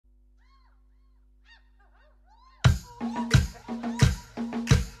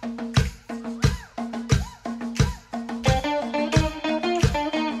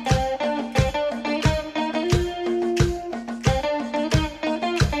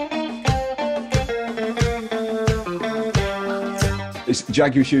It's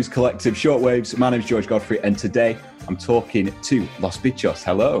Jaguar Shoes Collective Shortwaves. My name's George Godfrey, and today I'm talking to Los Bitchos.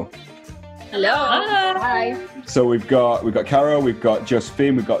 Hello. Hello. Hi. So we've got Caro, we've got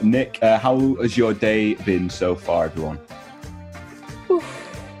Josefine, we've got Nick. How has your day been so far, everyone?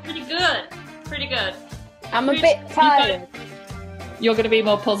 Pretty good. Pretty good. I'm a bit tired. You're going to be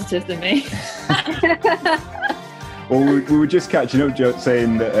more positive than me. Well, we were just catching up, Joe,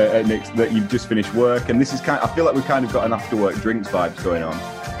 saying that, Nick, that you've just finished work, and this is I feel like we've kind of got an after-work drinks vibes going on.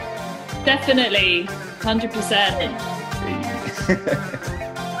 Definitely, 100%.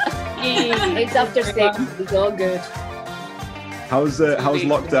 It's after 6. It's all good. How's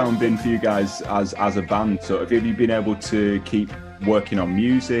lockdown been for you guys as a band? So have you been able to keep working on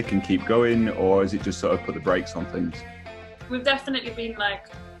music and keep going, or is it just sort of put the brakes on things? We've definitely been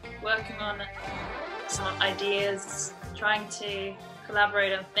working on some ideas, trying to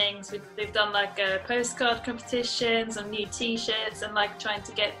collaborate on things. We've done postcard competitions and new t-shirts and trying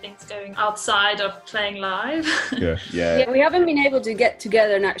to get things going outside of playing live. Yeah, we haven't been able to get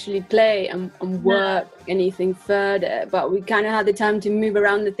together and actually play and work anything further, but we kind of had the time to move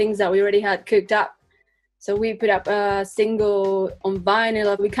around the things that we already had cooked up. So we put up a single on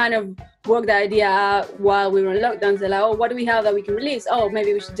vinyl. We kind of worked the idea out while we were in lockdown. So oh, what do we have that we can release? Oh,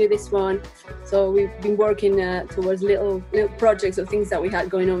 maybe we should do this one. So we've been working towards little projects of things that we had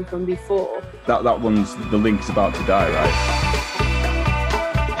going on from before. That one's The Link's About to Die, right?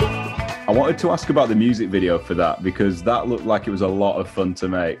 I wanted to ask about the music video for that, because that looked like it was a lot of fun to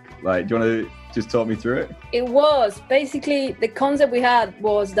make. Do you want to just talk me through it? It was. Basically, the concept we had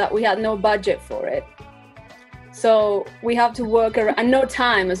was that we had no budget for it. So we have to work around, and no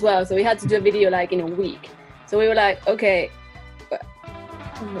time as well. So we had to do a video in a week. So we were like, okay,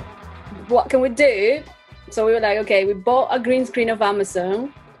 what can we do? So we were like, okay, we bought a green screen of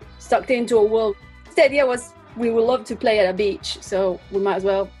Amazon, stuck it into a wall. The idea was we would love to play at a beach. So we might as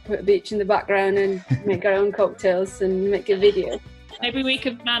well put a beach in the background and make our own cocktails and make a video. Maybe we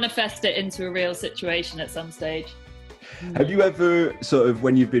could manifest it into a real situation at some stage. Have you ever sort of,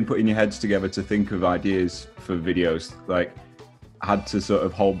 when you've been putting your heads together to think of ideas for videos, had to sort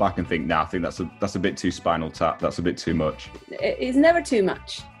of hold back and think, nah, I think that's a bit too Spinal Tap, that's a bit too much? It's never too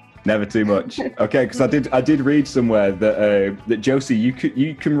much. Never too much. Okay, because I did read somewhere that Josie,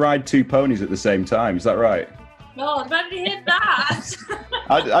 you can ride 2 ponies at the same time. Is that right? God, where did you hear that?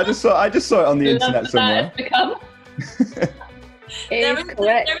 I just saw it on the internet somewhere. There is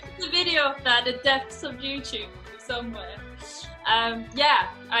a video of that, the depths of YouTube somewhere. Yeah,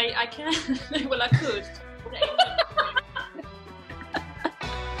 I can. Well, I could.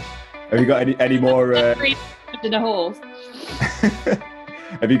 Have you got any more? In a horse.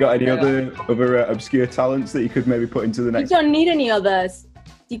 Have you got any other obscure talents that you could maybe put into the next? You don't need any others.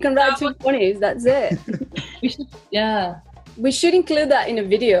 You can ride 2 ponies. That's it. We should include that in a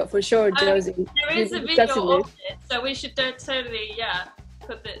video for sure, Josie. There is a video of it, so we should totally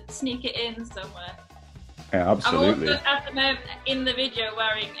sneak it in somewhere. Yeah, absolutely. I'm also at the moment in the video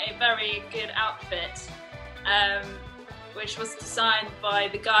wearing a very good outfit, which was designed by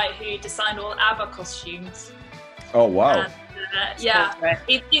the guy who designed all ABBA costumes. Oh wow! And,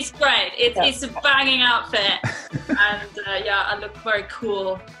 it's great. It's a banging outfit, and I look very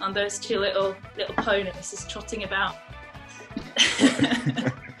cool on those 2 little ponies just trotting about.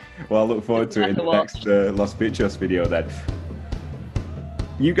 Well, I look forward to it in the next Los Bitchos video then.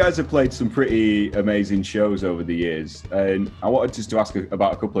 You guys have played some pretty amazing shows over the years, and I wanted just to ask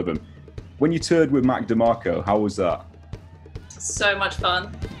about a couple of them. When you toured with DeMarco, how was that? So much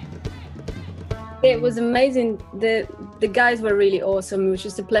fun. It was amazing. The guys were really awesome. It was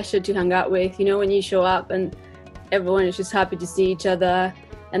just a pleasure to hang out with. You know, when you show up and everyone is just happy to see each other,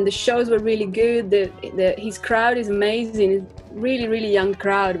 and the shows were really good. His crowd is amazing. It's really, really young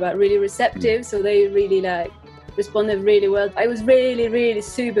crowd, but really receptive. So they really responded really well. I was really, really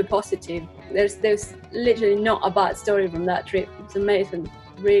super positive. There's literally not a bad story from that trip. It's amazing.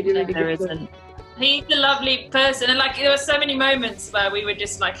 Really, really there good. Isn't. He's a lovely person, and there were so many moments where we were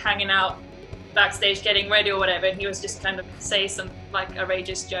just hanging out backstage getting ready or whatever, and he was just kind of say some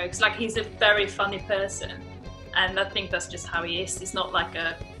outrageous jokes. He's a very funny person, and I think that's just how he is. He's not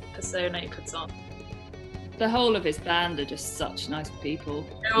a persona he puts on. The whole of his band are just such nice people.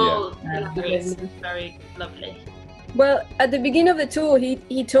 They're all very lovely. Well, at the beginning of the tour,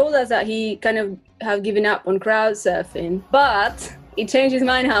 he told us that he kind of had given up on crowd surfing, but he changed his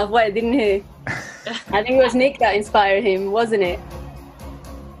mind halfway, didn't he? I think it was Nick that inspired him, wasn't it?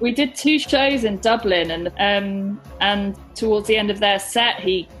 We did 2 shows in Dublin, and towards the end of their set,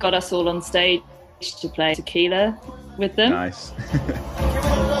 he got us all on stage to play Tequila with them. Nice.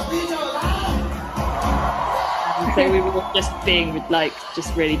 think we were just being like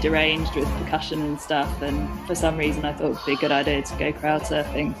just really deranged with percussion and stuff, and for some reason I thought it would be a good idea to go crowd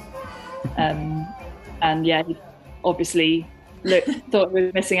surfing. And yeah, he obviously thought we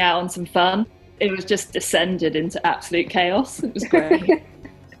were missing out on some fun. It was just descended into absolute chaos. It was great.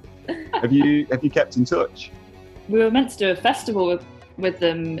 Have you kept in touch? We were meant to do a festival with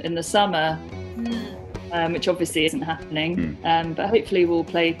them in the summer, which obviously isn't happening. But hopefully we'll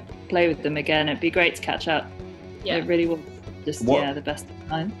play with them again. It'd be great to catch up. Yeah, it really was just the best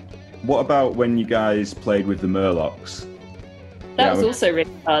time. What about when you guys played with the Murlocs? That was also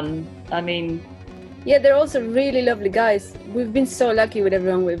really fun. I mean, yeah, they're also really lovely guys. We've been so lucky with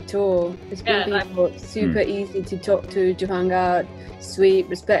everyone we've toured. It's been people super easy to talk to hang out, sweet,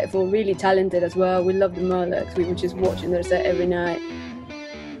 respectful, really talented as well. We love the Murlocs. We were just watching their set every night.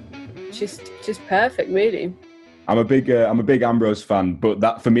 Just perfect, really. I'm a big Ambrose fan, but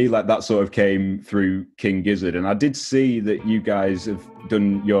that for me, like that sort of came through King Gizzard, and I did see that you guys have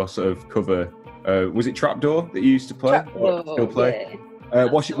done your sort of cover. Was it Trapdoor that you used to play? Trapdoor, still play? Yeah.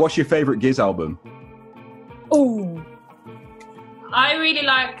 What's your favourite Giz album? Oh, I really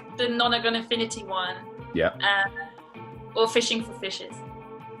like the Nonagon Infinity one. Yeah. Or Fishing for Fishes.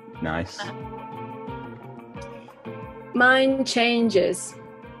 Nice. Mine changes.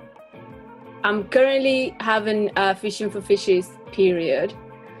 I'm currently having a Fishing for Fishes period,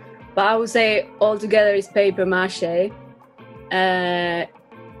 but I would say altogether is Paper Mache.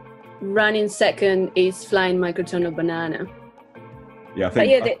 Running second is Flying Microtonal Banana. Yeah, I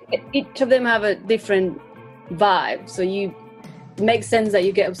think. But each of them have a different vibe, so it makes sense that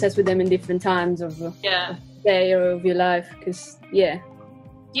you get obsessed with them in different times of the day or of your life. Because do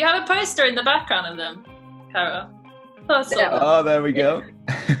you have a poster in the background of them, Carol? Oh, there we go.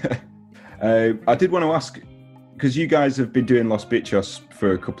 I did want to ask, because you guys have been doing Los Bitchos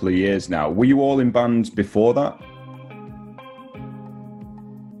for a couple of years now. Were you all in bands before that?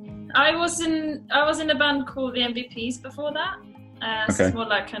 I was in a band called the MVPs before that. So it's more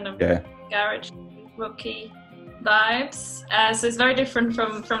like kind of garage rocky vibes. So it's very different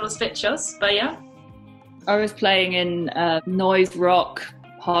from Los Bitchos, but yeah. I was playing in a noise rock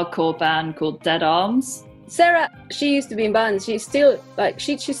hardcore band called Dead Arms. Sarah, she used to be in bands. She's still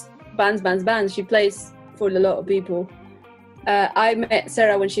she just bands. She plays for a lot of people. I met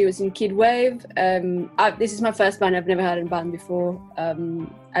Sarah when she was in Kid Wave. This is my first band. I've never had a band before.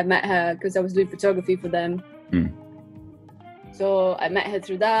 I met her because I was doing photography for them. So I met her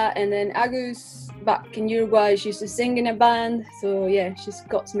through that. And then Agus, back in Uruguay, she used to sing in a band. So yeah, she's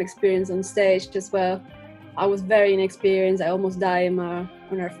got some experience on stage as well. I was very inexperienced. I almost died on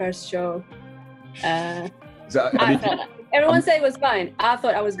our first show. Everyone said it was fine. I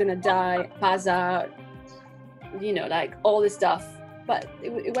thought I was going to die, pass out, like all this stuff. But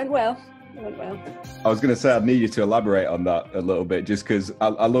it went well. I was going to say, I'd need you to elaborate on that a little bit, just because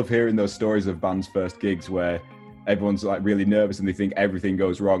I love hearing those stories of bands' first gigs where everyone's like really nervous and they think everything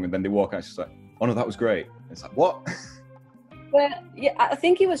goes wrong, and then they walk out and it's just like, oh no, that was great. And it's like, what? Well, yeah, I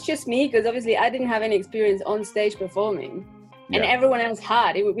think it was just me, because obviously I didn't have any experience on stage performing. And everyone else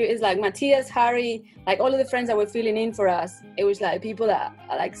had. It was like Matthias, Harry, like all of the friends that were filling in for us. It was like people that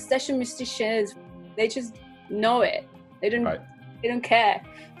are like session musicians. They just know it. They don't care.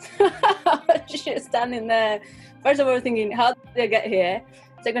 Just standing there. First of all, thinking, how did I get here?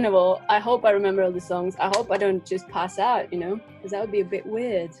 Second of all, I hope I remember all the songs. I hope I don't just pass out, because that would be a bit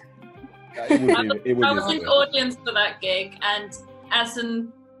weird. I was in the audience for that gig, and as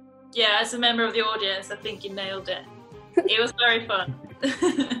a member of the audience, I think you nailed it. It was very fun.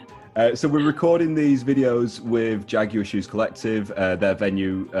 So we're recording these videos with Jaguar Shoes Collective. Their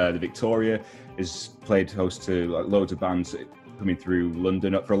venue, the Victoria, is played host to like loads of bands coming through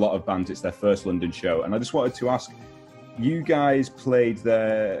London. For a lot of bands, it's their first London show. And I just wanted to ask, you guys played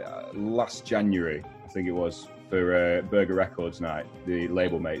there last January, I think it was, for Burger Records Night, the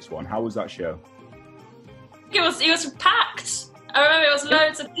Label Mates one. How was that show? It was packed. I remember it was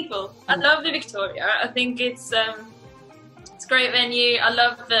loads of people. I love the Victoria. I think it's a great venue. I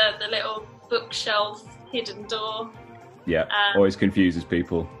love the little bookshelf hidden door. Yeah, always confuses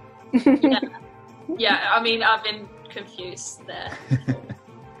people. Yeah, I mean, I've been confused there.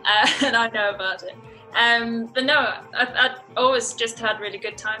 And I know about it. But no, I always just had really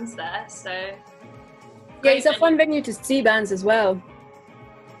good times there. So yeah, it's a fun venue to see bands as well.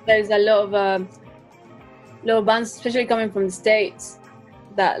 There's a lot of bands, especially coming from the States,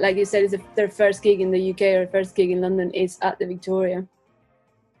 that, like you said, is their first gig in the UK or first gig in London is at the Victoria.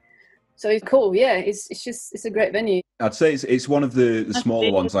 So it's cool, yeah. It's a great venue. I'd say it's one of the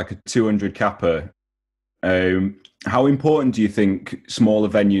smaller ones, like a 200 capper. How important do you think smaller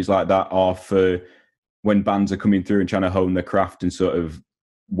venues like that are for when bands are coming through and trying to hone their craft and sort of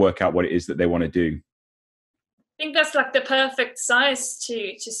work out what it is that they want to do? I think that's like the perfect size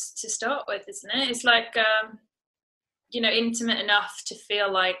to start with, isn't it? It's like, intimate enough to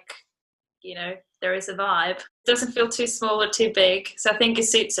feel like, there is a vibe. It doesn't feel too small or too big. So I think it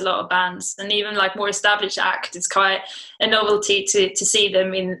suits a lot of bands, and even like more established acts. It's quite a novelty to see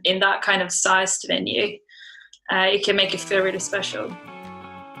them in that kind of sized venue. It can make it feel really special.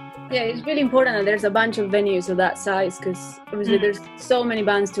 Yeah, it's really important that there's a bunch of venues of that size, because obviously there's so many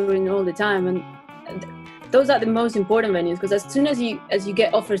bands touring all the time, and those are the most important venues, because as soon as you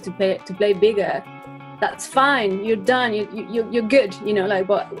get offers to play bigger, that's fine, you're done, you're good,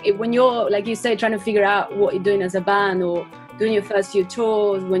 but when you're, like you say, trying to figure out what you're doing as a band, or doing your first few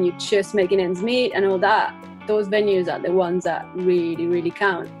tours, when you're just making ends meet and all that, those venues are the ones that really, really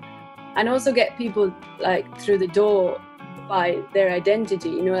count. And also get people like through the door by their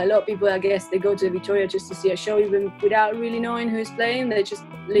identity. A lot of people, I guess, they go to Victoria just to see a show, even without really knowing who's playing. They just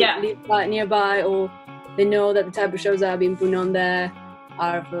live right nearby, or they know that the type of shows that are being put on there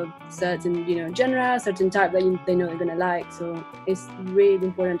are of a certain, genre, certain type that they know they're going to like. So it's really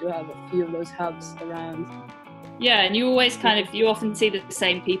important to have a few of those hubs around. Yeah, and you always you often see the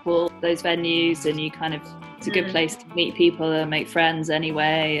same people, those venues, and it's a good place to meet people and make friends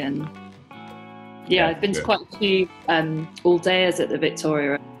anyway. And I've been to quite a few all-dayers at the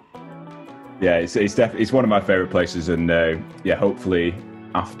Victoria. Yeah, it's one of my favourite places, and hopefully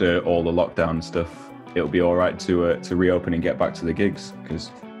after all the lockdown stuff, it'll be all right to reopen and get back to the gigs,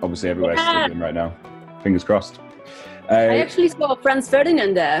 because obviously everywhere's struggling right now. Fingers crossed. I actually saw Franz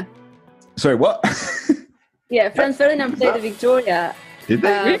Ferdinand there. Sorry, what? Yeah, Franz Ferdinand played the Victoria. Did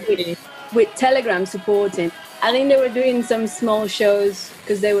they really? With Telegram supporting. I think they were doing some small shows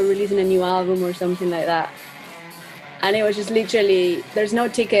because they were releasing a new album or something like that. And it was just literally, there's no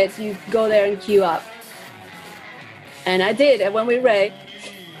tickets, you go there and queue up. And I did, and when we read,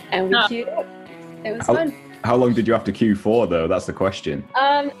 and we queued up. It was fun. How long did you have to queue for, though? That's the question.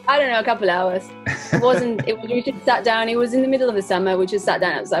 I don't know, a couple hours. We just sat down. It was in the middle of the summer. We just sat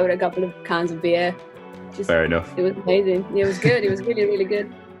down outside with a couple of cans of beer. Fair enough. It was amazing. It was good. It was really, really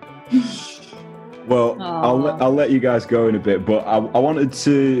good. Well, I'll let you guys go in a bit, but I wanted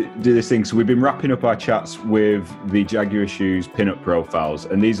to do this thing. So we've been wrapping up our chats with the Jaguar Shoes pin-up profiles,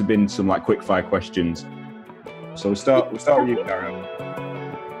 and these have been some quick fire questions. So we'll start with you, Karen.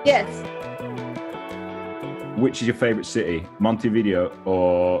 Yes. Which is your favourite city, Montevideo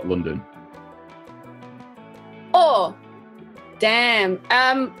or London? Oh, damn.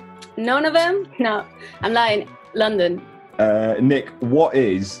 None of them? No, I'm lying. London. Nick, what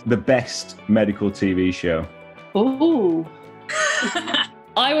is the best medical TV show? Ooh.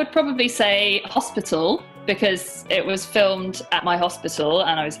 I would probably say Hospital, because it was filmed at my hospital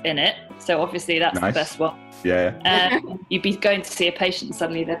and I was in it. So obviously that's the best one. Yeah. You'd be going to see a patient and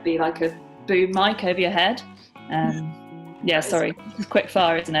suddenly there'd be like a boom mic over your head. Sorry. It's quick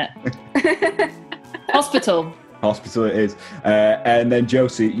fire, isn't it? Hospital. Hospital it is. And then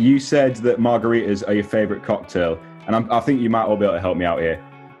Josie, you said that margaritas are your favourite cocktail. And I think you might all be able to help me out here.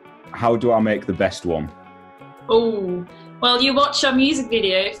 How do I make the best one? Oh, well, you watch our music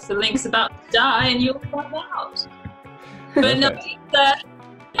video if the link's about to die and you'll find out. But no,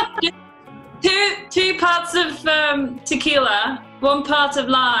 two parts of tequila, 1 part of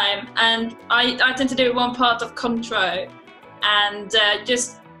lime, and I tend to do 1 part of Contro, and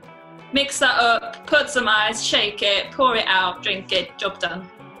just mix that up, put some ice, shake it, pour it out, drink it, job done.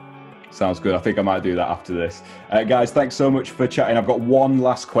 Sounds good. I think I might do that after this. Guys, thanks so much for chatting. I've got one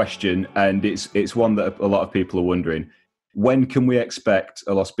last question, and it's one that a lot of people are wondering. When can we expect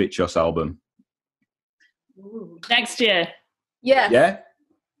a Los Bitchos album? Ooh. Next year. Yeah. Yeah?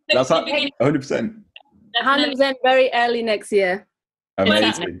 That's 100%. 100% very early next year.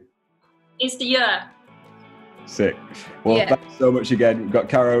 Amazing. It's the year. Sick. Well, thanks so much again. We've got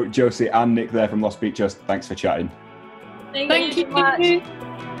Caro, Josie, and Nick there from Los Bitchos. Thanks for chatting. Thank you so much.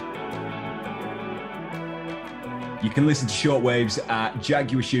 You can listen to Shortwaves at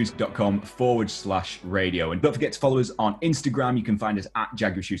jaguarshoes.com/radio. And don't forget to follow us on Instagram. You can find us at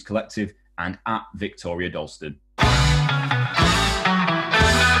Jaguar Shoes Collective and at Victoria Dalston.